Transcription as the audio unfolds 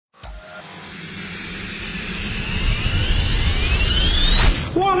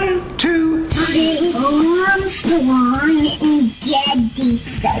Armstrong Getty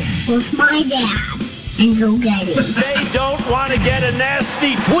with my dad. Armstrong Getty. They don't want to get a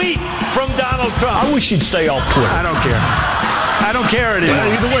nasty tweet from Donald Trump. I wish he'd stay off Twitter. I don't care. I don't care anymore.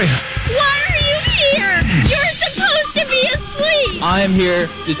 Either way. Why are you here? You're supposed to be asleep. I am here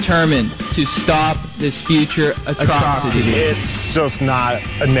determined to stop this future atrocity. It's just not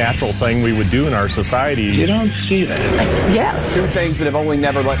a natural thing we would do in our society. You don't see that. Yes. Two things that have only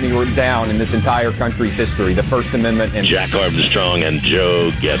never let me down in this entire country's history: the First Amendment and Jack Armstrong and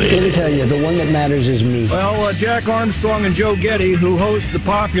Joe Getty. Let me tell you, the one that matters is me. Well, Jack Armstrong and Joe Getty, who host the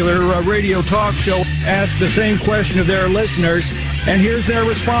popular radio talk show, asked the same question of their listeners, and here's their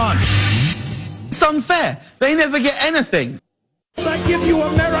response. It's unfair. They never get anything. I give you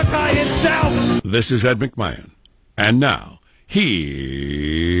America itself. This is Ed McMahon. And now, here's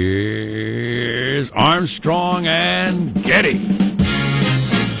Armstrong and Getty.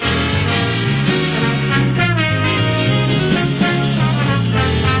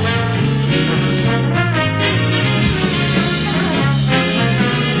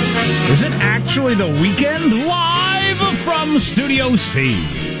 Is it actually the weekend? Live from Studio C.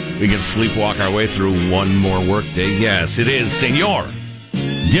 We can sleepwalk our way through one more workday. Yes, it is, senor.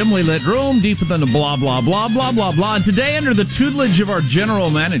 Dimly lit room, deeper than the blah, blah, blah, blah, blah, blah. And today, under the tutelage of our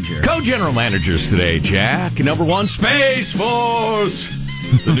general manager. Co-general managers today, Jack. Number one, Space Force.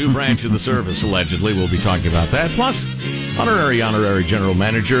 The new branch of the service, allegedly. We'll be talking about that. Plus, honorary general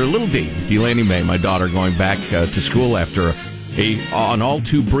manager, Little D. Delaney May, my daughter, going back to school after an all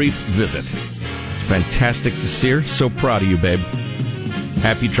too brief visit. Fantastic to see her. So proud of you, babe.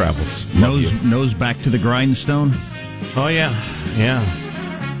 Happy travels. Nose back to the grindstone. Oh, yeah.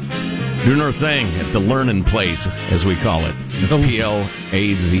 Doing her thing at the Learning Place, as we call it. It's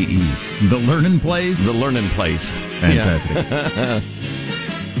Plaze. The Learning Place? The Learning Place. Fantastic.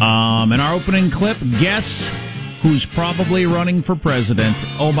 In our opening clip, guess who's probably running for president.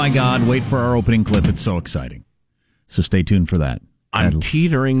 Oh, my God. Wait for our opening clip. It's so exciting. So stay tuned for that. I'm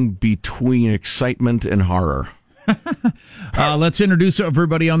teetering between excitement and horror. Let's introduce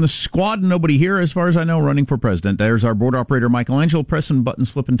everybody on the squad. Nobody here, as far as I know, running for president. There's our board operator, Michelangelo, pressing buttons,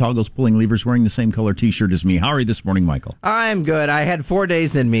 flipping toggles, pulling levers, wearing the same color T-shirt as me. How are you this morning, Michael? I'm good. I had 4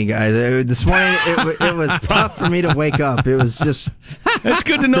 days in me, guys. This morning, it was tough for me to wake up. It was just... It's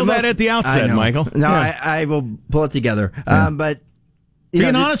good to know that at the outset, Michael. No, yeah. I will pull it together. Yeah. But...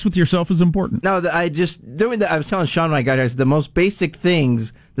 Being honest with yourself is important. No, I was telling Sean when I got here, the most basic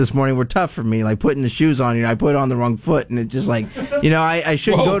things this morning were tough for me, like putting the shoes on. I put it on the wrong foot, and it's just like, I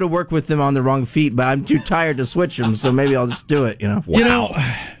should go to work with them on the wrong feet, but I'm too tired to switch them, so maybe I'll just do it.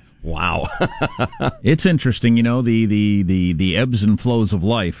 Wow. It's interesting, the ebbs and flows of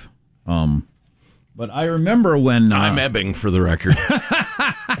life. But I remember when I'm ebbing, for the record.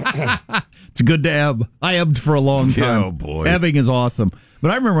 It's good to ebb. I ebbed for a long time. Oh, boy. Ebbing is awesome.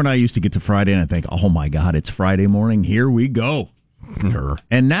 But I remember when I used to get to Friday and I think, oh, my God, it's Friday morning. Here we go.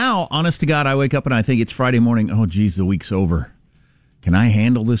 And now, honest to God, I wake up and I think it's Friday morning. Oh, geez, the week's over. Can I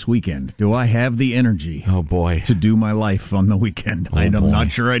handle this weekend? Do I have the energy to do my life on the weekend? I'm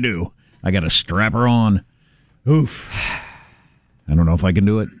not sure I do. I got to strap her on. Oof. I don't know if I can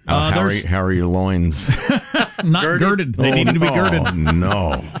do it. How are your loins? Not girded. They need to be girded. Oh,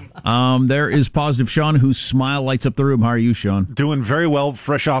 no. There is Positive Sean, whose smile lights up the room. How are you, Sean? Doing very well,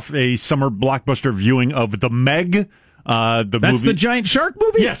 fresh off a summer blockbuster viewing of The Meg. That's movie. The giant shark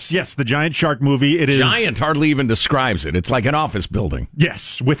movie? Yes, the giant shark movie. It is giant hardly even describes it. It's like an office building.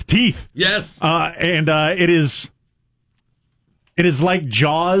 Yes, with teeth. Yes. And it is like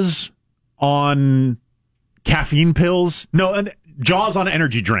Jaws on caffeine pills. No, Jaws on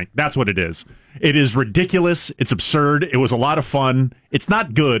energy drink. That's what it is. It is ridiculous. It's absurd. It was a lot of fun. It's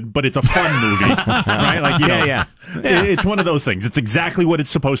not good, but it's a fun movie, right? Like, yeah. It's one of those things. It's exactly what it's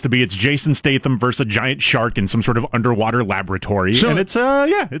supposed to be. It's Jason Statham versus a giant shark in some sort of underwater laboratory, and it's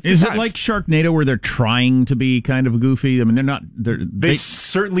Is it like Sharknado, where they're trying to be kind of goofy? I mean, they're not. They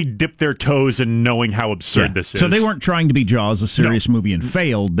certainly dip their toes in knowing how absurd this is. So they weren't trying to be Jaws, a serious movie, and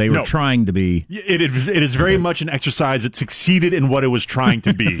failed. They were trying to be. It is very much an exercise. It succeeded in what it was trying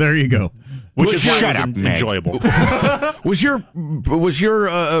to be. There you go. Which is why it was enjoyable. Was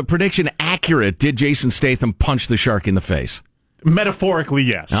your prediction accurate? Did Jason Statham punch the shark in the face? Metaphorically,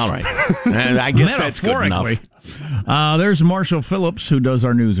 yes. All right. And I guess that's good enough. There's Marshall Phillips, who does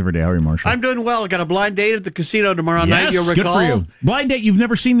our news every day. How are you, Marshall? I'm doing well. Got a blind date at the casino tomorrow night. You'll recall. Good for you. Blind date? You've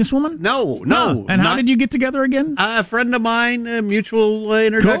never seen this woman? No. And how did you get together again? A friend of mine, a mutual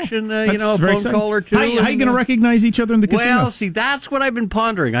introduction, cool. A phone call or two. How are you going to recognize each other in the casino? Well, see, that's what I've been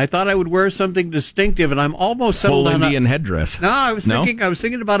pondering. I thought I would wear something distinctive, and I'm almost settled full on Indian headdress. No, I was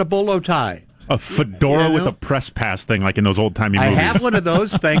thinking about a bolo tie. A fedora with a press pass thing, like in those old-timey movies. I have one of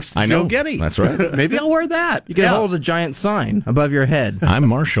those, thanks to I know. Joe Getty. That's right. Maybe I'll wear that. You can hold a giant sign above your head. I'm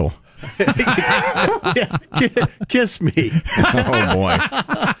Marshall. Kiss me. Oh, boy.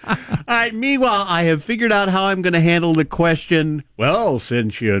 All right, meanwhile, I have figured out how I'm going to handle the question, well,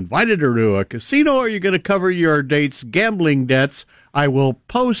 since you invited her to a casino, are you going to cover your date's gambling debts? I will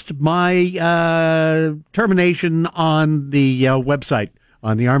post my termination on the website,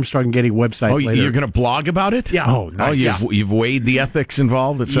 on the Armstrong Getty website later. You're going to blog about it? Yeah. Oh, nice. You've weighed the ethics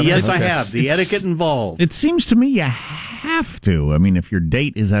involved, etc.? Yes, I have. The etiquette involved. It seems to me you have to. I mean, if your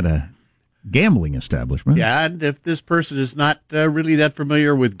date is at a gambling establishment. Yeah, and if this person is not really that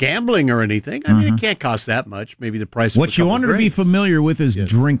familiar with gambling or anything, I mean, it can't cost that much. Maybe the price of What you want her to be familiar with is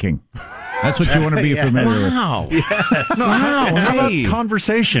drinking. That's what you want to be familiar with. Wow. Yes. Wow. How about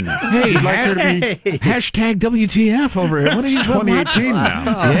conversation? Hey, You'd like her to be hashtag WTF over here. What are you 2018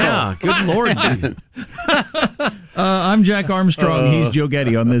 now? Yeah, good Lord. Dude. I'm Jack Armstrong. He's Joe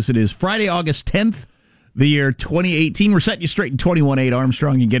Getty on this. It is Friday, August 10th, the year 2018. We're setting you straight in 21.8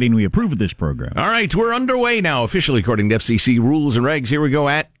 Armstrong and Getty, and we approve of this program. All right, we're underway now, officially according to FCC rules and regs. Here we go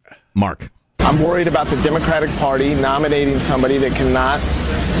at Mark. I'm worried about the Democratic Party nominating somebody that cannot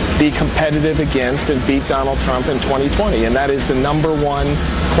be competitive against and beat Donald Trump in 2020. And that is the number one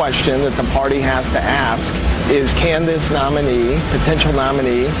question that the party has to ask is, can this nominee, potential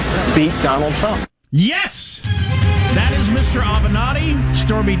nominee, beat Donald Trump? Yes! That is Mr. Avenatti,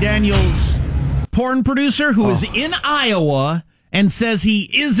 Stormy Daniels' porn producer, who is in Iowa and says he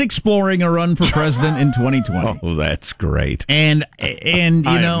is exploring a run for president in 2020. Oh, that's great. And you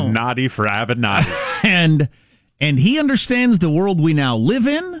know, I'm naughty for Avenatti. and he understands the world we now live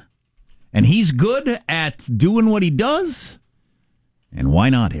in, and he's good at doing what he does. And why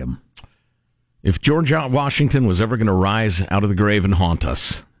not him? If George Washington was ever going to rise out of the grave and haunt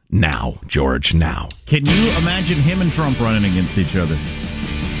us, now, George, now. Can you imagine him and Trump running against each other?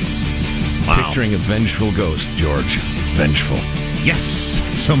 Wow. Picturing a vengeful ghost, George. Vengeful. Yes.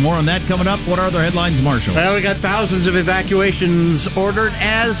 So more on that coming up. What are other headlines, Marshall? Well, we got thousands of evacuations ordered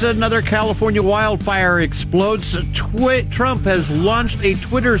as another California wildfire explodes. Trump has launched a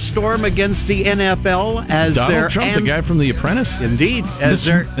Twitter storm against the NFL as Donald Trump, the guy from The Apprentice? Indeed.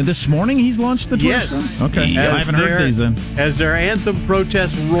 This morning he's launched the Twitter storm? Okay. I haven't heard these then. As their anthem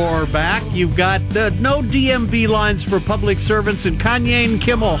protests roar back, you've got no DMV lines for public servants and Kanye and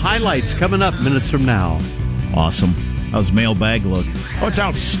Kimmel highlights coming up minutes from now. Awesome. How's mailbag look? Oh, it's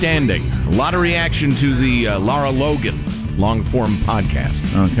outstanding. A lot of reaction to the Lara Logan long-form podcast.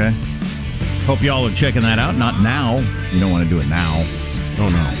 Okay. Hope y'all are checking that out. Not now. You don't want to do it now. Oh,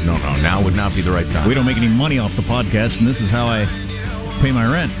 no. Now would not be the right time. We don't make any money off the podcast, and this is how I pay my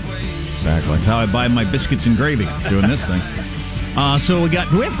rent. Exactly. That's how I buy my biscuits and gravy, doing this thing. So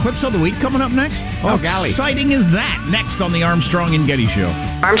do we have Clips of the Week coming up next? How exciting is that? Next on the Armstrong and Getty Show.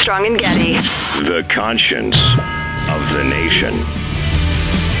 Armstrong and Getty. The conscience of the nation.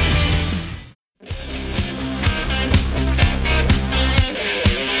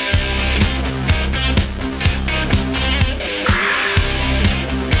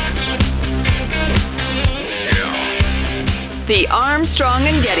 The Armstrong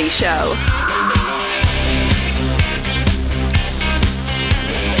and Getty Show.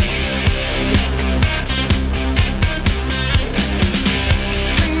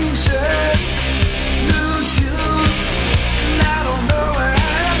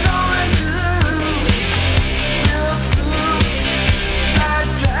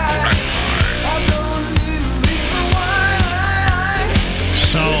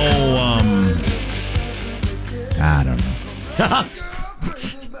 I don't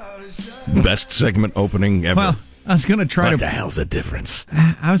know. Best segment opening ever. Well, I was going to try What the hell's the difference?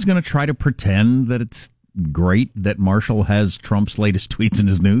 I was going to try to pretend that it's great that Marshall has Trump's latest tweets in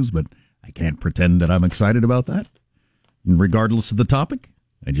his news, but I can't pretend that I'm excited about that. Regardless of the topic,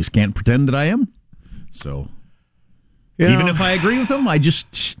 I just can't pretend that I am. So, even if I agree with him, I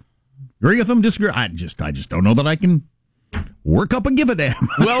just agree with him, disagree. I just don't know that I can work up and give a damn.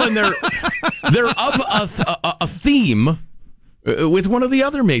 Well, and they're of a theme with one of the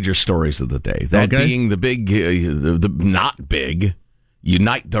other major stories of the day. That being the big, the not big,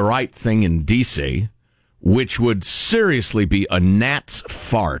 Unite the Right thing in D.C., which would seriously be a gnat's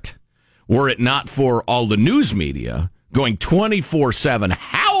fart were it not for all the news media going 24/7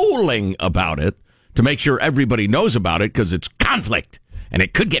 howling about it to make sure everybody knows about it because it's conflict and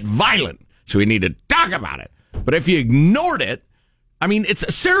it could get violent. So we need to talk about it. But if you ignored it, I mean,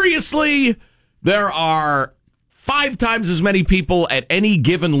 it's seriously, there are 5 times as many people at any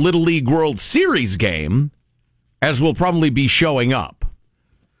given Little League World Series game as will probably be showing up.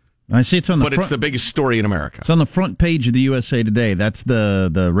 I see it's on the But it's the biggest story in America. It's on the front page of the USA Today. That's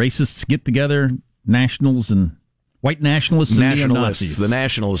the racists get together, nationals and white nationalists and neo-Nazis. The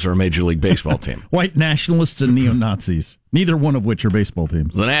Nationals are a Major League Baseball team. White nationalists and neo-Nazis, neither one of which are baseball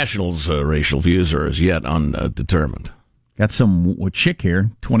teams. The Nationals' racial views are as yet undetermined. Got some chick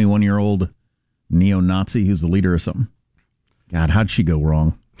here, 21-year-old neo-Nazi who's the leader of something. God, how'd she go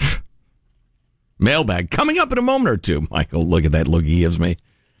wrong? Mailbag coming up in a moment or two. Michael, look at that look he gives me.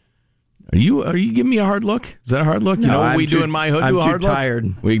 Are you giving me a hard look? Is that a hard look? No, you know what I'm we too, do in my hood? I'm do a hard too look?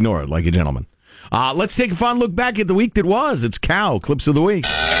 tired. We ignore it like a gentleman. Let's take a fun look back at the week that was. It's Cow Clips of the Week.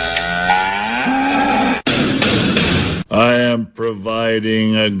 I am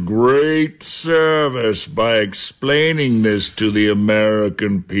providing a great service by explaining this to the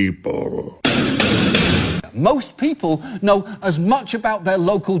American people. Most people know as much about their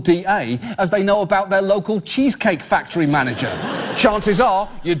local DA as they know about their local cheesecake factory manager. Chances are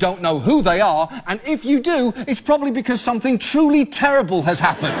you don't know who they are, and if you do, it's probably because something truly terrible has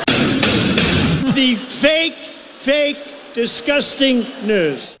happened. The fake, disgusting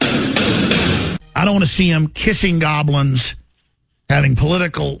news. I don't want to see him kissing goblins, having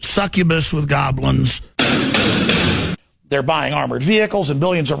political succubus with goblins. They're buying armored vehicles and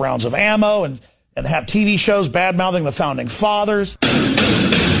billions of rounds of ammo and have TV shows bad-mouthing the Founding Fathers.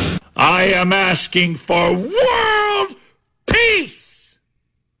 I am asking for world peace!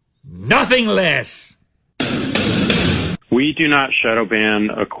 Nothing less. We do not shadow ban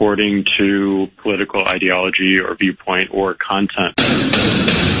according to political ideology or viewpoint or content.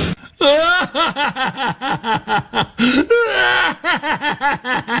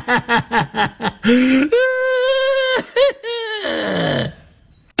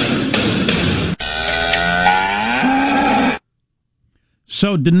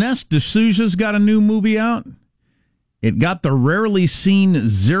 So Dinesh D'Souza's got a new movie out. It got the rarely seen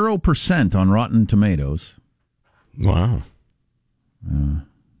 0% on Rotten Tomatoes. Wow.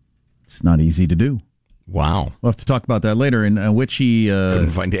 It's not easy to do. Wow. We'll have to talk about that later, in which he... couldn't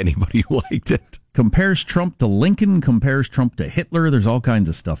find anybody who liked it. Compares Trump to Lincoln, compares Trump to Hitler. There's all kinds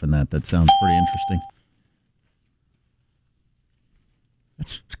of stuff in that sounds pretty interesting.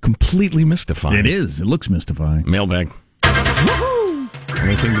 That's completely mystifying. It is. It looks mystifying. Mailbag.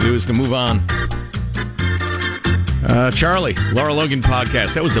 Only thing to do is to move on. Charlie, Laura Logan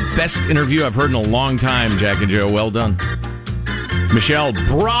podcast. That was the best interview I've heard in a long time, Jack and Joe. Well done. Michelle,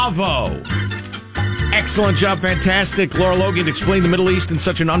 bravo. Excellent job. Fantastic. Laura Logan explained the Middle East in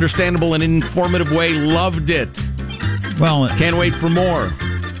such an understandable and informative way. Loved it. Well, can't wait for more.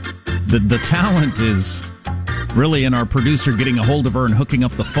 The talent is really in our producer getting a hold of her and hooking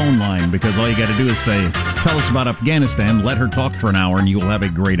up the phone line, because all you got to do is say, tell us about Afghanistan, let her talk for an hour, and you will have a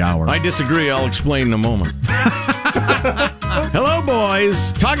great hour. I disagree. I'll explain in a moment. Hello,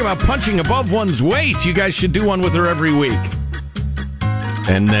 boys. Talk about punching above one's weight. You guys should do one with her every week.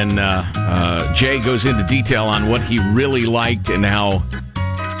 And then Jay goes into detail on what he really liked and how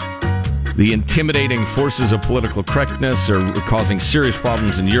the intimidating forces of political correctness are causing serious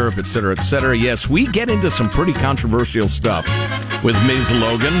problems in Europe, et cetera, et cetera. Yes, we get into some pretty controversial stuff with Ms.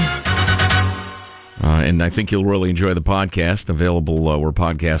 Logan. And I think you'll really enjoy the podcast, available where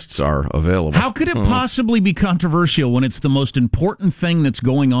podcasts are available. How could it possibly be controversial when it's the most important thing that's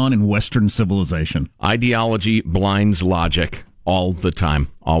going on in Western civilization? Ideology blinds logic all the time.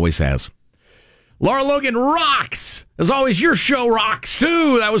 Always has. Laura Logan rocks! As always, your show rocks,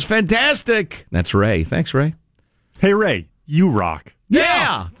 too. That was fantastic. That's Ray. Thanks, Ray. Hey, Ray, you rock.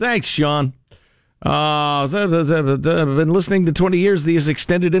 Yeah. Thanks, Sean. I've been listening to 20 years. These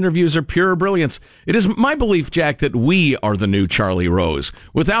extended interviews are pure brilliance. It is my belief, Jack, that we are the new Charlie Rose.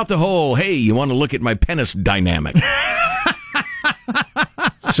 Without the whole, hey, you want to look at my penis dynamic.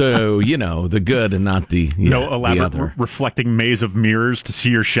 So, the good and not the no elaborate reflecting maze of mirrors to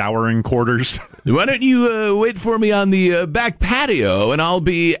see your showering quarters. Why don't you wait for me on the back patio, and I'll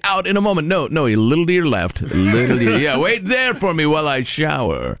be out in a moment. No, a little to your left. Wait there for me while I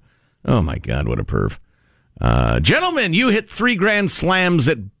shower. Oh, my God, what a perv. Gentlemen, you hit 3 grand slams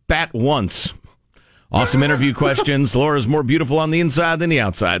at bat once. Awesome interview questions. Laura's more beautiful on the inside than the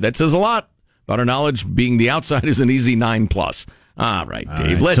outside. That says a lot about her knowledge. Being the outside is an easy 9+. All right,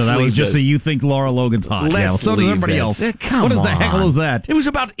 Dave. Let's so that leave was just you think Laura Logan's hot. Yeah, so does everybody else. Come what on. The hell is that? It was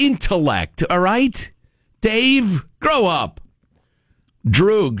about intellect, all right? Dave, grow up.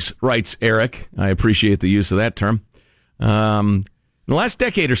 Droogs, writes Eric. I appreciate the use of that term. In the last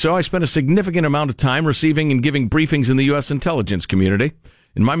decade or so, I spent a significant amount of time receiving and giving briefings in the U.S. intelligence community.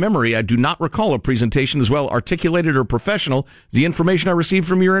 In my memory, I do not recall a presentation as well articulated or professional as the information I received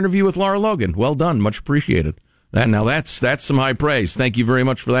from your interview with Laura Logan. Well done. Much appreciated. That's some high praise. Thank you very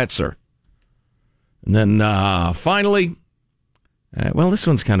much for that, sir. And then finally, this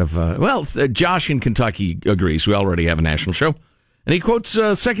one's kind of, Josh in Kentucky agrees. We already have a national show. And he quotes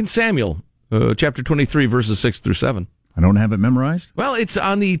 2 Samuel, chapter 23, verses 6 through 7. I don't have it memorized. Well, it's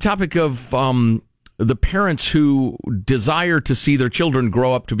on the topic of the parents who desire to see their children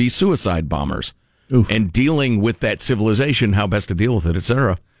grow up to be suicide bombers. Oof. And dealing with that civilization, how best to deal with it,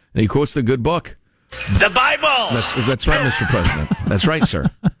 etc. And he quotes the good book. The Bible! That's right, Mr. President. That's right, sir.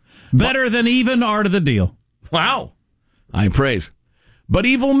 Better than even art of the deal. Wow. I praise. But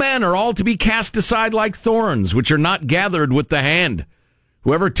evil men are all to be cast aside like thorns, which are not gathered with the hand.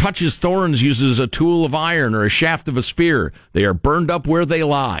 Whoever touches thorns uses a tool of iron or a shaft of a spear. They are burned up where they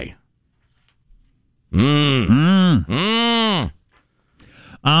lie.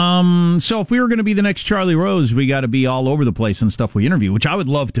 So if we were going to be the next Charlie Rose, we got to be all over the place and stuff we interview, which I would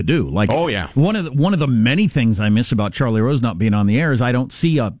love to do. Like, oh yeah, one of the many things I miss about Charlie Rose not being on the air is I don't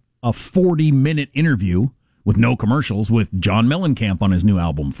see a 40-minute interview with no commercials with John Mellencamp on his new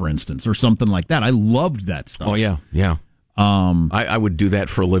album, for instance, or something like that. I loved that stuff. Oh yeah. I would do that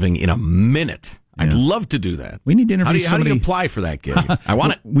for a living in a minute. Yeah. I'd love to do that. We need to interview somebody. How do you apply for that gig? I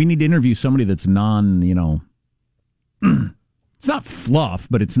want it. We need to interview somebody that's it's not fluff,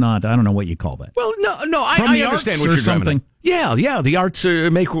 but it's not, I don't know what you call that. Well, no, I understand what you're driving at. Yeah, the arts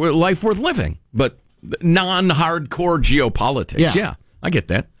make life worth living, but non-hardcore geopolitics. Yeah, I get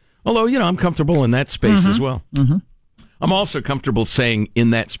that. Although, I'm comfortable in that space as well. Mm-hmm. I'm also comfortable saying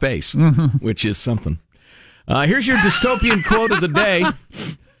in that space, which is something. Here's your dystopian quote of the day.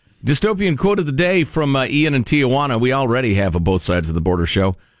 Dystopian quote of the day from Ian in Tijuana. We already have a Both Sides of the Border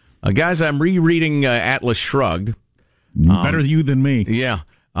show. Guys, I'm rereading Atlas Shrugged. Better you than me. Yeah.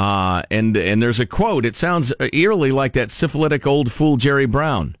 And there's a quote. It sounds eerily like that syphilitic old fool Jerry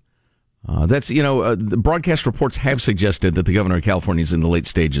Brown. The broadcast reports have suggested that the governor of California is in the late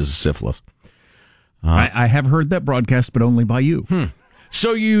stages of syphilis. I have heard that broadcast, but only by you.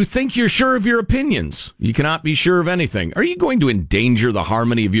 So you think you're sure of your opinions. You cannot be sure of anything. Are you going to endanger the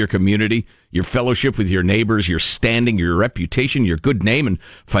harmony of your community, your fellowship with your neighbors, your standing, your reputation, your good name, and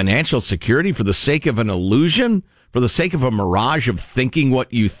financial security for the sake of an illusion? For the sake of a mirage of thinking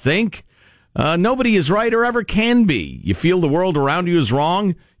what you think? Nobody is right or ever can be. You feel the world around you is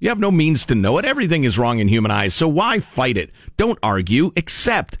wrong? You have no means to know it. Everything is wrong in human eyes, so why fight it? Don't argue.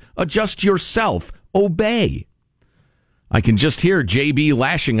 Accept. Adjust yourself. Obey. I can just hear JB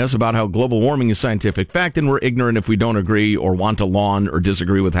lashing us about how global warming is scientific fact and we're ignorant if we don't agree or want a lawn or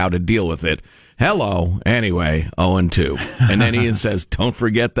disagree with how to deal with it. Hello. Anyway, 0-2. And then Ian says, don't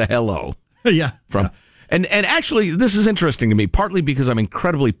forget the hello. Yeah. And actually, this is interesting to me, partly because I'm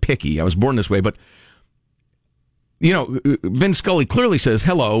incredibly picky. I was born this way, but, Vin Scully clearly says,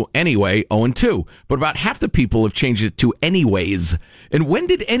 hello, anyway, 0-2. But about half the people have changed it to anyways. And when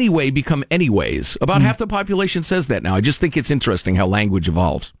did anyway become anyways? About half the population says that now. I just think it's interesting how language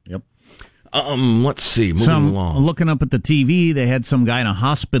evolves. Yep. Let's see, moving along. Looking up at the TV, they had some guy in a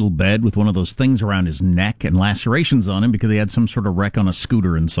hospital bed with one of those things around his neck and lacerations on him because he had some sort of wreck on a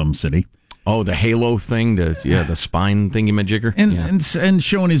scooter in some city. Oh, the halo thing, the spine thingy-majigger, and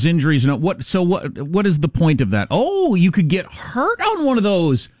showing his injuries. What is the point of that? Oh, you could get hurt on one of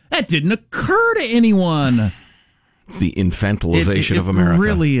those. That didn't occur to anyone. It's the infantilization of America. It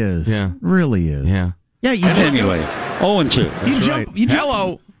really is. Yeah, really is. Yeah. Anyway,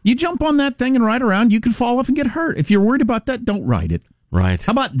 0-2. You jump on that thing and ride around. You could fall off and get hurt. If you're worried about that, don't ride it. Right.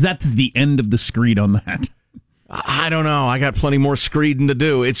 How about that's the end of the screed on that? I don't know. I got plenty more screeding to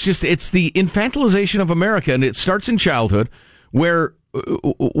do. It's the infantilization of America, and it starts in childhood, where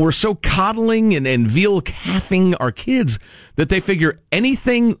we're so coddling and veal calfing our kids that they figure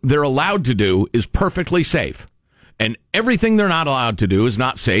anything they're allowed to do is perfectly safe, and everything they're not allowed to do is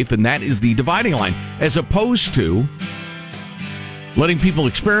not safe, and that is the dividing line, as opposed to letting people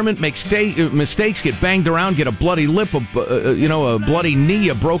experiment, make mistakes, get banged around, get a bloody lip, a bloody knee,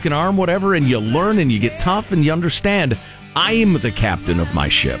 a broken arm, whatever, and you learn and you get tough and you understand, I'm the captain of my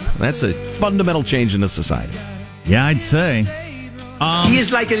ship. That's a fundamental change in the society. Yeah, I'd say. He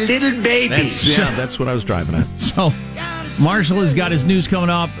is like a little baby. That's what I was driving at. So, Marshall has got his news coming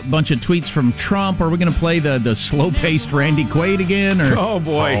up, a bunch of tweets from Trump. Are we going to play the slow-paced Randy Quaid again? Or? Oh,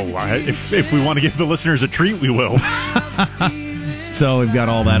 boy. If we want to give the listeners a treat, we will. So we've got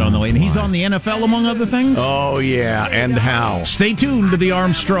all that on the way. And he's on the NFL, among other things. Oh, yeah, and how. Stay tuned to the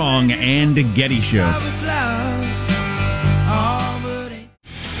Armstrong and Getty Show.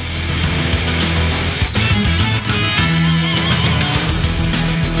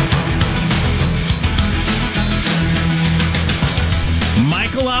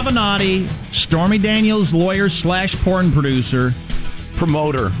 Michael Avenatti, Stormy Daniels' lawyer / porn producer.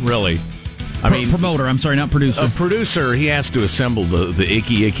 Promoter, really. Promoter, I'm sorry, not producer. A producer, he has to assemble the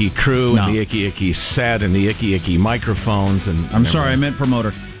Icky Icky crew and the Icky Icky set and the Icky Icky microphones. I'm sorry, I meant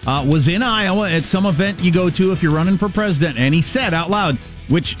promoter. Was in Iowa at some event you go to if you're running for president, and he said out loud,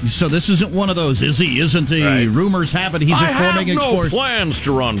 so this isn't one of those, is he, isn't he? Right. Rumors have it he's exploring. I have no plans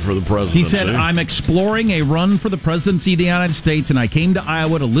to run for the presidency. He said, I'm exploring a run for the presidency of the United States, and I came to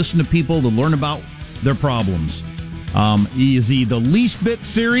Iowa to listen to people to learn about their problems. Is he the least bit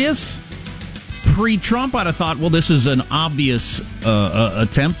serious? Pre-Trump, I'd have thought, well, this is an obvious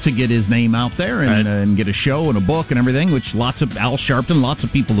attempt to get his name out there and get a show and a book and everything, which Al Sharpton, lots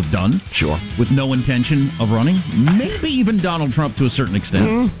of people have done. Sure. With no intention of running. Maybe even Donald Trump to a certain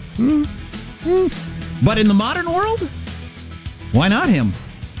extent. But in the modern world, why not him?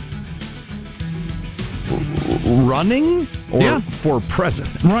 Running or for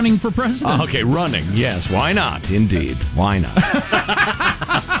president? Running for president. Okay, running. Yes, why not? Indeed. Why not?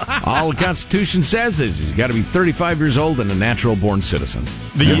 All the Constitution says is he's got to be 35 years old and a natural-born citizen.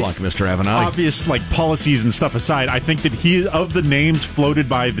 Good luck, Mr. Avenatti. Obvious, policies and stuff aside, I think that of the names floated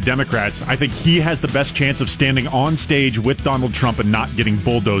by the Democrats, I think he has the best chance of standing on stage with Donald Trump and not getting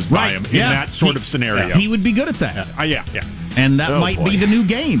bulldozed by him in that sort of scenario. He would be good at that. Yeah. And that might be the new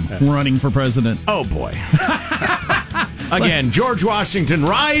game, running for president. Oh, boy. Again, George Washington,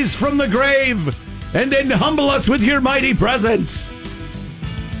 rise from the grave and then humble us with your mighty presence.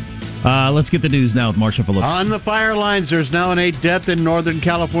 Let's get the news now with Marshall Phillips. On the fire lines, there's now an 8th death in Northern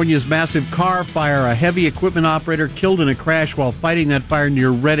California's massive car fire. A heavy equipment operator killed in a crash while fighting that fire near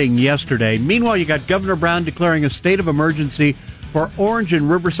Redding yesterday. Meanwhile, you got Governor Brown declaring a state of emergency for Orange and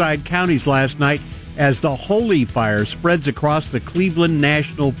Riverside counties last night as the Holy Fire spreads across the Cleveland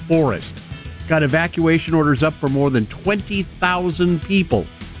National Forest. Got evacuation orders up for more than 20,000 people.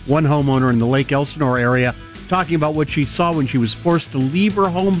 One homeowner in the Lake Elsinore area talking about what she saw when she was forced to leave her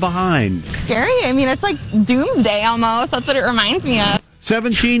home behind. Scary. I mean, it's like doomsday almost. That's what it reminds me of.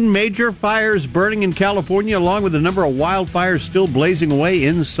 17 major fires burning in California, along with a number of wildfires still blazing away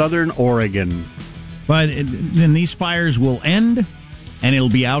in southern Oregon. But then these fires will end, and it'll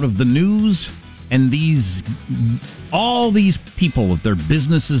be out of the news, and all these people with their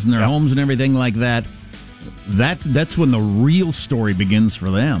businesses and their homes and everything like that, that's when the real story begins for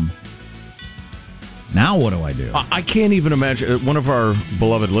them. Now what do I do? I can't even imagine. One of our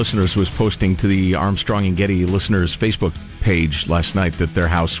beloved listeners was posting to the Armstrong and Getty listeners' Facebook page last night that their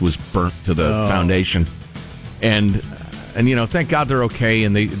house was burnt to the foundation. And thank God they're okay.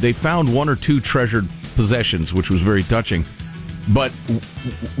 And they found one or two treasured possessions, which was very touching. But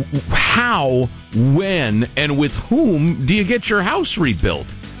how, when, and with whom do you get your house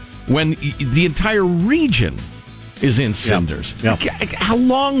rebuilt when the entire region is in cinders? Yep. How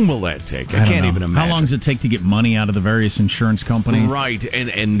long will that take? I can't even imagine. How long does it take to get money out of the various insurance companies? Right,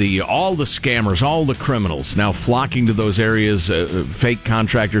 and all the scammers, all the criminals now flocking to those areas, fake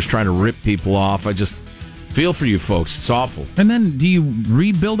contractors trying to rip people off. I just feel for you folks. It's awful. And then do you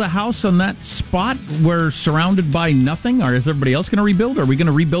rebuild a house on that spot where surrounded by nothing? Or is everybody else going to rebuild? Are we going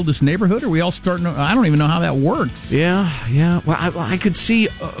to rebuild this neighborhood? Are we all starting? I don't even know how that works. Yeah. Well, I could see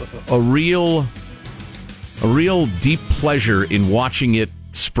a real deep pleasure in watching it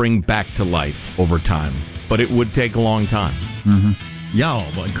spring back to life over time. But it would take a long time. Mm-hmm. Yeah,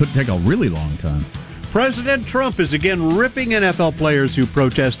 but it could take a really long time. President Trump is again ripping NFL players who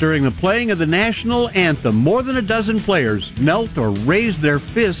protest during the playing of the national anthem. More than a dozen players knelt or raised their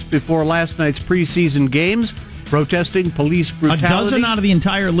fists before last night's preseason games, protesting police brutality. A dozen out of the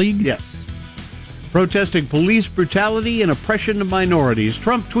entire league? Yes. Protesting police brutality and oppression of minorities.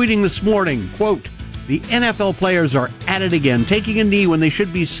 Trump tweeting this morning, quote, "The NFL players are at it again, taking a knee when they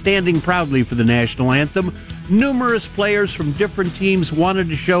should be standing proudly for the national anthem. Numerous players from different teams wanted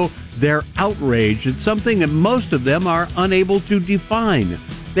to show their outrage at something that most of them are unable to define.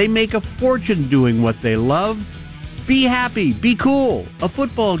 They make a fortune doing what they love. Be happy, be cool. A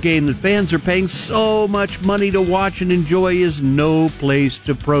football game that fans are paying so much money to watch and enjoy is no place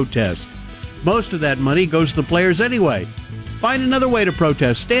to protest. Most of that money goes to the players anyway. Find another way to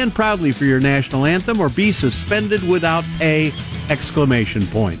protest. Stand proudly for your national anthem or be suspended without pay!" Exclamation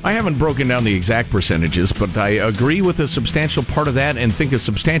point. I haven't broken down the exact percentages, but I agree with a substantial part of that and think a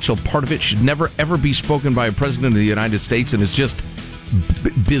substantial part of it should never, ever be spoken by a president of the United States, and it's just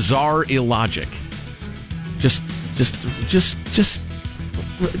bizarre illogic. Just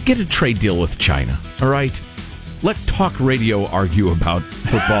get a trade deal with China, all right? Let talk radio argue about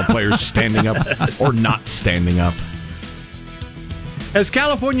football players standing up or not standing up. As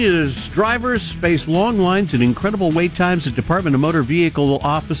California's drivers face long lines and incredible wait times at Department of Motor Vehicle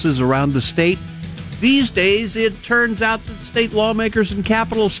offices around the state, these days it turns out that state lawmakers and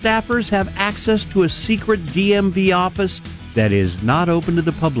Capitol staffers have access to a secret DMV office that is not open to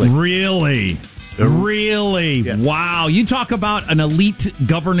the public. Really? Really? Yes. Wow. You talk about an elite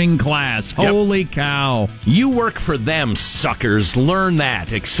governing class. Yep. Holy cow. You work for them, suckers. Learn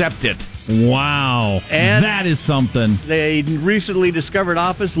that. Accept it. Wow. And that is something. A recently discovered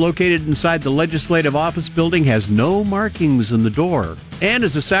office located inside the Legislative Office Building has no markings in the door. And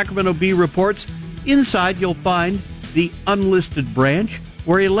as the Sacramento Bee reports, inside you'll find the unlisted branch,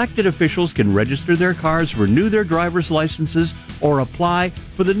 where elected officials can register their cars, renew their driver's licenses, or apply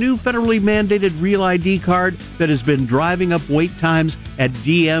for the new federally mandated Real ID card that has been driving up wait times at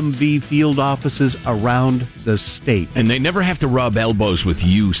DMV field offices around the state. And they never have to rub elbows with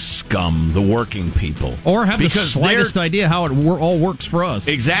you, scum, the working people. Or have the slightest idea how it all works for us.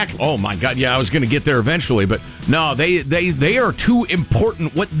 Exactly. Oh, my God. Yeah, I was going to get there eventually. But no, they are too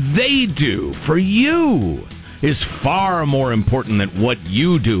important. What they do for you is far more important than what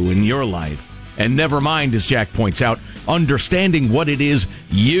you do in your life. And never mind, as Jack points out, understanding what it is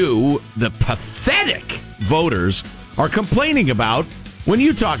you, the pathetic voters, are complaining about when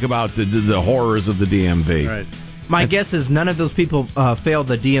you talk about the horrors of the DMV. Right. My guess is none of those people failed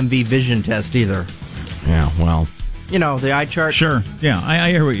the DMV vision test either. Yeah, well. You know, the eye chart. Sure. Yeah,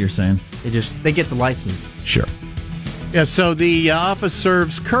 I hear what you're saying. They get the license. Sure. Yeah, so the office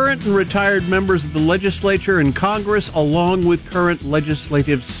serves current and retired members of the legislature and Congress, along with current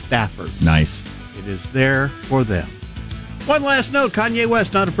legislative staffers. Nice. It is there for them. One last note, Kanye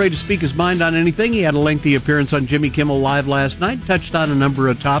West not afraid to speak his mind on anything. He had a lengthy appearance on Jimmy Kimmel Live last night, touched on a number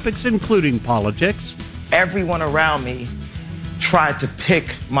of topics, including politics. Everyone around me tried to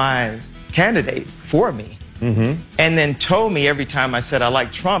pick my candidate for me. And then told me every time I said I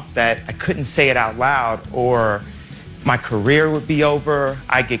like Trump that I couldn't say it out loud or my career would be over.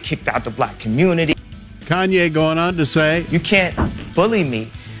 I'd get kicked out the black community. Kanye going on to say, you can't bully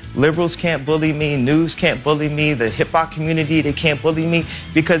me. Liberals can't bully me. News can't bully me. The hip-hop community, they can't bully me.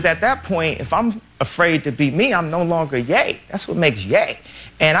 Because at that point, if I'm afraid to be me, I'm no longer Ye. That's what makes Ye.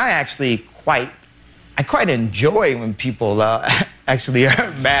 And I actually quite enjoy when people actually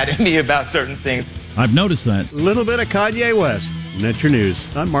are mad at me about certain things. I've noticed that. A little bit of Kanye West. And that's your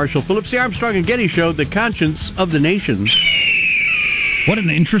news. I'm Marshall Phillips, the Armstrong and Getty Show, the conscience of the nation. What an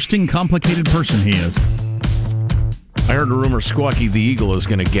interesting, complicated person he is. I heard a rumor Squawky the Eagle is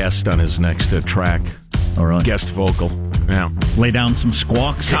going to guest on his next track. All right. Guest vocal. Yeah. Lay down some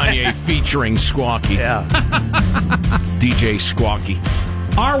squawks. Kanye featuring Squawky. Yeah. DJ Squawky.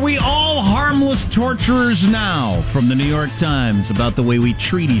 Are we all harmless torturers now? From the New York Times about the way we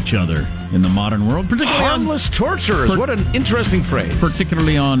treat each other in the modern world. Particularly harmless torturers. What an interesting phrase.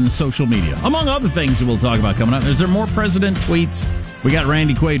 Particularly on social media. Among other things that we'll talk about coming up. Is there more president tweets? We got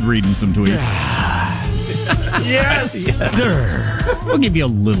Randy Quaid reading some tweets. Yes. We'll give you a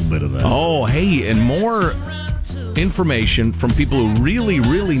little bit of that. Oh, hey, and more information from people who really,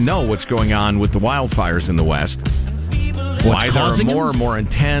 really know what's going on with the wildfires in the West. Why they're more and more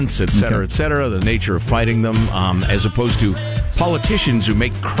intense, et cetera, et cetera, the nature of fighting them, as opposed to politicians who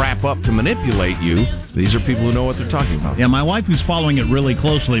make crap up to manipulate you. These are people who know what they're talking about. Yeah, my wife, who's following it really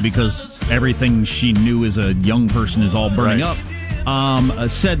closely because everything she knew as a young person is all burning up,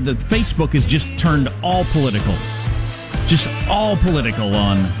 said that Facebook is just turned all political. Just all political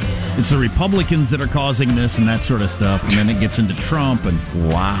on... It's the Republicans that are causing this and that sort of stuff, and then it gets into Trump, and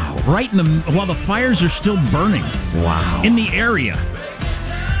wow. Right in the... While the fires are still burning. Wow. In the area.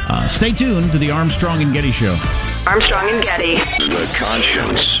 Stay tuned to the Armstrong and Getty Show. Armstrong and Getty. The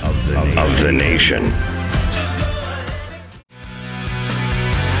conscience of the nation.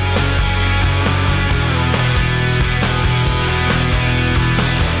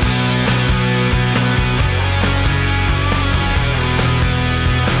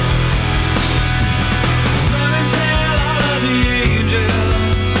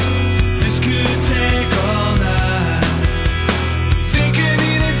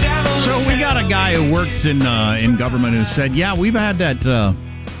 Who works in government who said, yeah, we've had that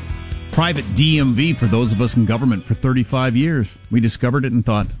private DMV for those of us in government for 35 years. We discovered it and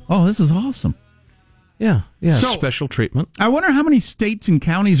thought, oh, this is awesome. Yeah. So, special treatment. I wonder how many states and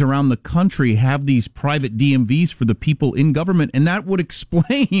counties around the country have these private DMVs for the people in government, and that would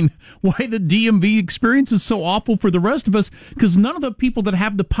explain why the DMV experience is so awful for the rest of us, because none of the people that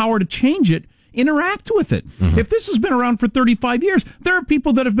have the power to change it interact with it. Mm-hmm. If this has been around for 35 years, there are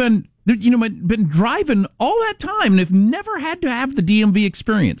people that have been driving all that time and have never had to have the DMV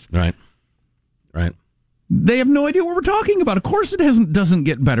experience. Right. They have no idea what we're talking about. Of course it doesn't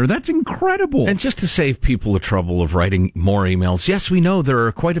get better. That's incredible. And just to save people the trouble of writing more emails, yes, we know there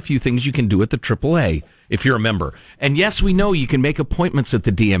are quite a few things you can do at the AAA if you're a member. And yes, we know you can make appointments at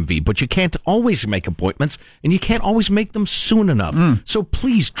the DMV, but you can't always make appointments, and you can't always make them soon enough. So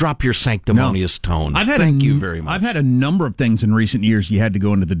please drop your sanctimonious tone. Thank you very much. I've had a number of things in recent years you had to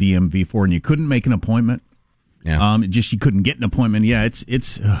go into the DMV for, and you couldn't make an appointment. Yeah. You couldn't get an appointment. Yeah,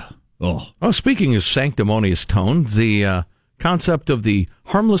 it's. Oh, speaking of sanctimonious tones, the concept of the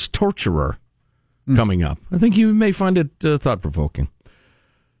harmless torturer coming up. I think you may find it thought-provoking.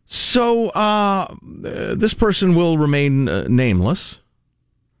 So, this person will remain nameless.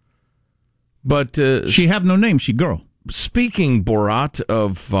 But she have no name, she girl. Speaking, Borat,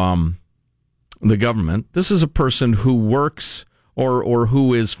 of the government, this is a person who works or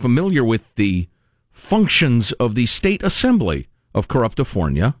who is familiar with the functions of the State Assembly of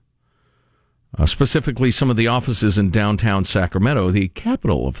Corruptifornia. Specifically, some of the offices in downtown Sacramento, the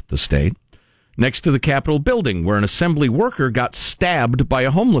capital of the state, next to the Capitol building, where an assembly worker got stabbed by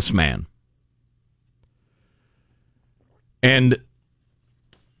a homeless man. And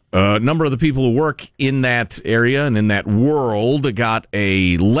a number of the people who work in that area and in that world got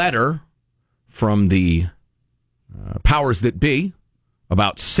a letter from the powers that be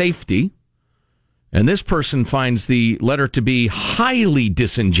about safety. And this person finds the letter to be highly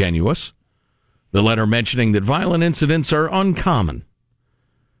disingenuous. The letter mentioning that violent incidents are uncommon.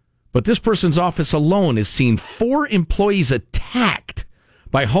 But this person's office alone has seen 4 employees attacked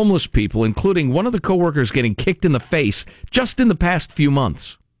by homeless people, including one of the coworkers getting kicked in the face just in the past few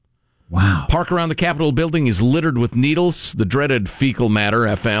months. Wow. Park around the Capitol building is littered with needles, the dreaded fecal matter,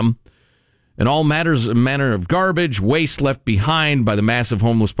 FM, and all manner of garbage, waste left behind by the massive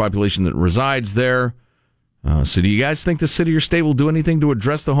homeless population that resides there. So do you guys think the city or state will do anything to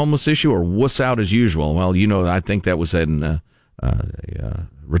address the homeless issue, or wuss out as usual? Well, I think that was a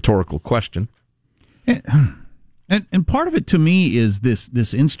rhetorical question. And part of it to me is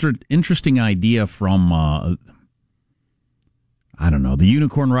this interesting idea from, I don't know, the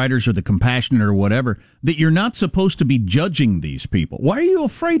unicorn riders or the compassionate or whatever, that you're not supposed to be judging these people. Why are you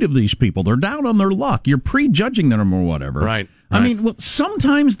afraid of these people? They're down on their luck. You're prejudging them or whatever. Right. I mean, well,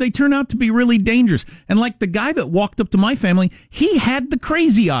 sometimes they turn out to be really dangerous. And like the guy that walked up to my family, he had the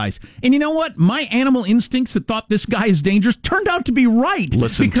crazy eyes. And you know what? My animal instincts that thought this guy is dangerous turned out to be right.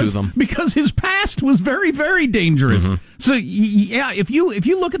 Listen to them. Because his past was very, very dangerous. Mm-hmm. So, yeah, if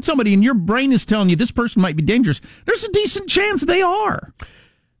you look at somebody and your brain is telling you this person might be dangerous, there's a decent chance they are.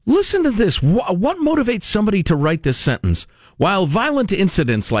 Listen to this. What motivates somebody to write this sentence? While violent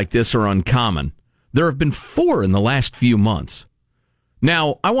incidents like this are uncommon, there have been 4 in the last few months.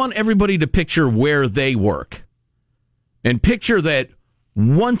 Now, I want everybody to picture where they work. And picture that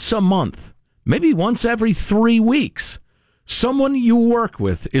once a month, maybe once every 3 weeks, someone you work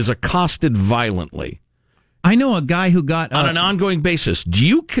with is accosted violently. I know a guy who got... on an ongoing basis. Do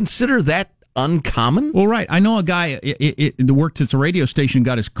you consider that uncommon? Well, right. I know a guy that worked at a radio station,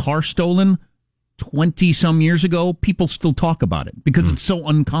 got his car stolen 20-some years ago. People still talk about it because it's so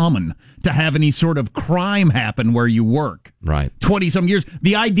uncommon to have any sort of crime happen where you work. Right. 20-some years.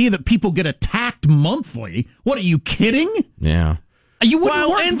 The idea that people get attacked monthly, what, are you kidding? Yeah. You wouldn't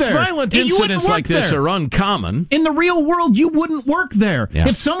work there. Violent incidents like this are uncommon. In the real world, you wouldn't work there. Yeah.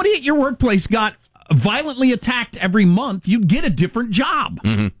 If somebody at your workplace got violently attacked every month, you'd get a different job.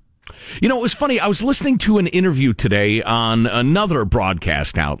 Mm-hmm. You know, it was funny. I was listening to an interview today on another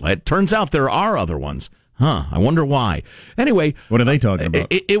broadcast outlet. Turns out there are other ones. I wonder why. Anyway. What are they talking about?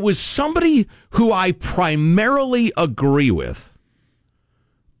 It was somebody who I primarily agree with,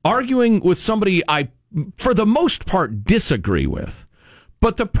 arguing with somebody I, for the most part, disagree with.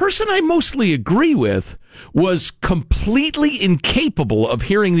 But the person I mostly agree with was completely incapable of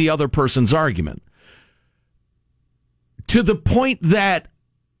hearing the other person's argument. To the point that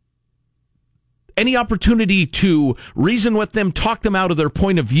any opportunity to reason with them, talk them out of their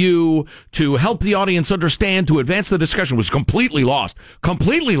point of view, to help the audience understand, to advance the discussion was completely lost.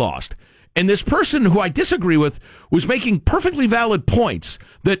 Completely lost. And this person who I disagree with was making perfectly valid points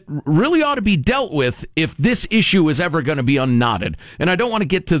that really ought to be dealt with if this issue is ever going to be unknotted. And I don't want to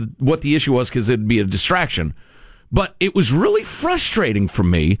get to what the issue was because it'd be a distraction. But it was really frustrating for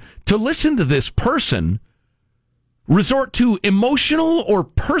me to listen to this person resort to emotional or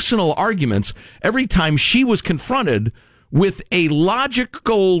personal arguments every time she was confronted with a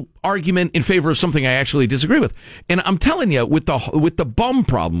logical argument in favor of something I actually disagree with. And I'm telling you, with the bum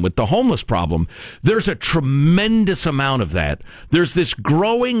problem, with the homeless problem, there's a tremendous amount of that. There's this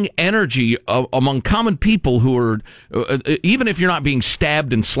growing energy among common people who are, even if you're not being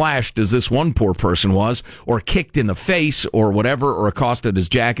stabbed and slashed as this one poor person was, or kicked in the face or whatever, or accosted as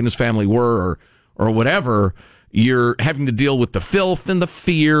Jack and his family were, or whatever, you're having to deal with the filth and the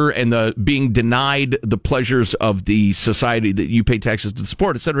fear and the being denied the pleasures of the society that you pay taxes to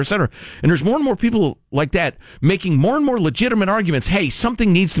support, et cetera, et cetera. And there's more and more people like that making more and more legitimate arguments. Hey,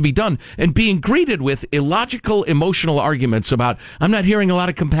 something needs to be done, and being greeted with illogical, emotional arguments about, I'm not hearing a lot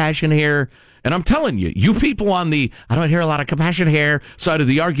of compassion here. And I'm telling you, you people on the, I don't hear a lot of compassion here side of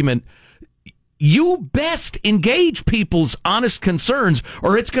the argument, you best engage people's honest concerns,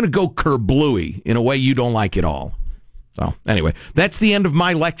 or it's going to go kerblooey in a way you don't like at all. So, anyway, that's the end of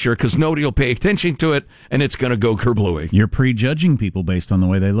my lecture, because nobody will pay attention to it, and it's going to go kerblooey. You're prejudging people based on the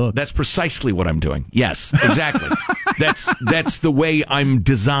way they look. That's precisely what I'm doing. Yes, exactly. That's the way I'm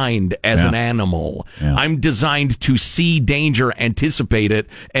designed as an animal. Yeah. I'm designed to see danger, anticipate it,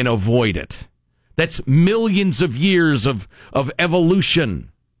 and avoid it. That's millions of years of evolution.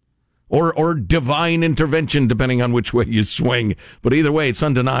 Or divine intervention, depending on which way you swing. But either way, it's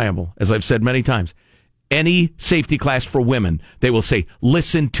undeniable, as I've said many times. Any safety class for women, they will say,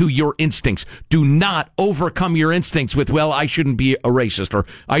 listen to your instincts. Do not overcome your instincts with, well, I shouldn't be a racist, or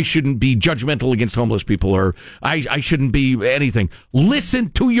I shouldn't be judgmental against homeless people, or I shouldn't be anything. Listen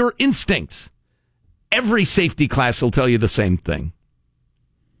to your instincts. Every safety class will tell you the same thing.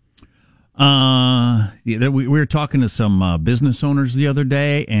 We were talking to some business owners the other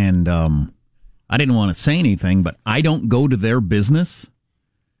day, and I didn't want to say anything, but I don't go to their business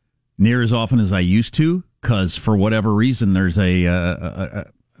near as often as I used to, because for whatever reason, there's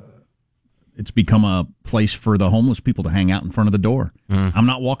it's become a place for the homeless people to hang out in front of the door. I'm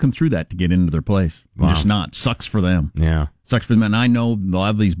not walking through that to get into their place. I'm just not. Sucks for them. Yeah. Sucks for them. And I know a lot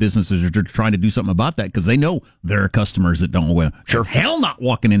of these businesses are trying to do something about that, because they know there are customers that don't win. Sure. Hell, not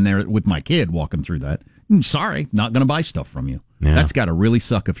walking in there with my kid walking through that. Sorry, not going to buy stuff from you. Yeah. That's got to really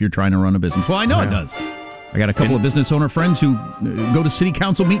suck if you're trying to run a business. Well, I know it does. I got a couple of business owner friends who go to city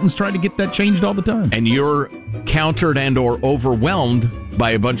council meetings trying to get that changed all the time. And you're countered and or overwhelmed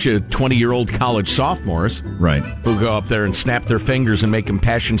by a bunch of 20-year-old college sophomores, right, who go up there and snap their fingers and make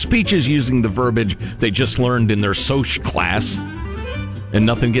impassioned speeches using the verbiage they just learned in their social class, and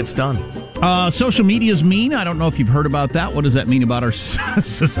nothing gets done. Social media is mean. I don't know if you've heard about that. What does that mean about our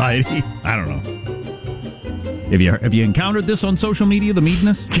society? I don't know. Have you encountered this on social media, the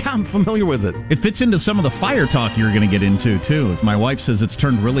meanness? Yeah, I'm familiar with it. It fits into some of the fire talk you're going to get into, too. As my wife says, it's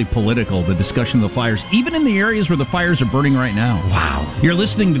turned really political, the discussion of the fires, even in the areas where the fires are burning right now. Wow. You're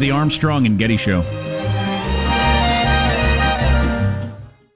listening to the Armstrong and Getty Show.